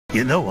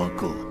You know,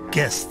 Uncle,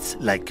 guests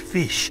like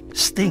fish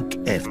stink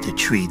after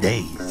 3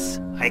 days.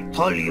 I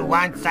told you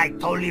once, I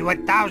told you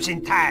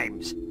 1,000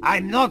 times.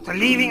 I'm not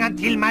leaving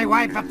until my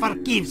wife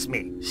forgives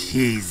me.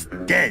 She's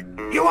dead.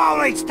 You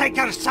always take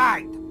her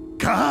side.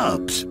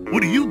 Cops,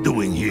 what are you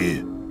doing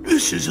here?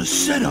 This is a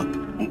setup.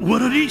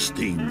 What are these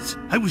things?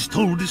 I was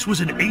told this was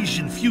an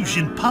Asian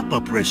fusion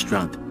pop-up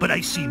restaurant, but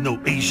I see no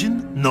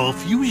Asian, no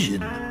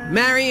fusion.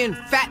 Marion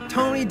Fat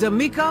Tony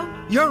D'Amico,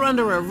 you're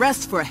under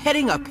arrest for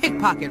heading a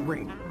pickpocket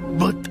ring.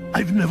 But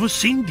I've never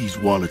seen these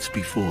wallets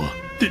before.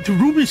 The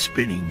room is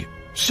spinning.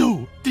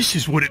 So, this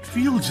is what it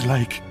feels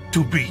like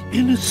to be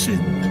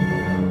innocent.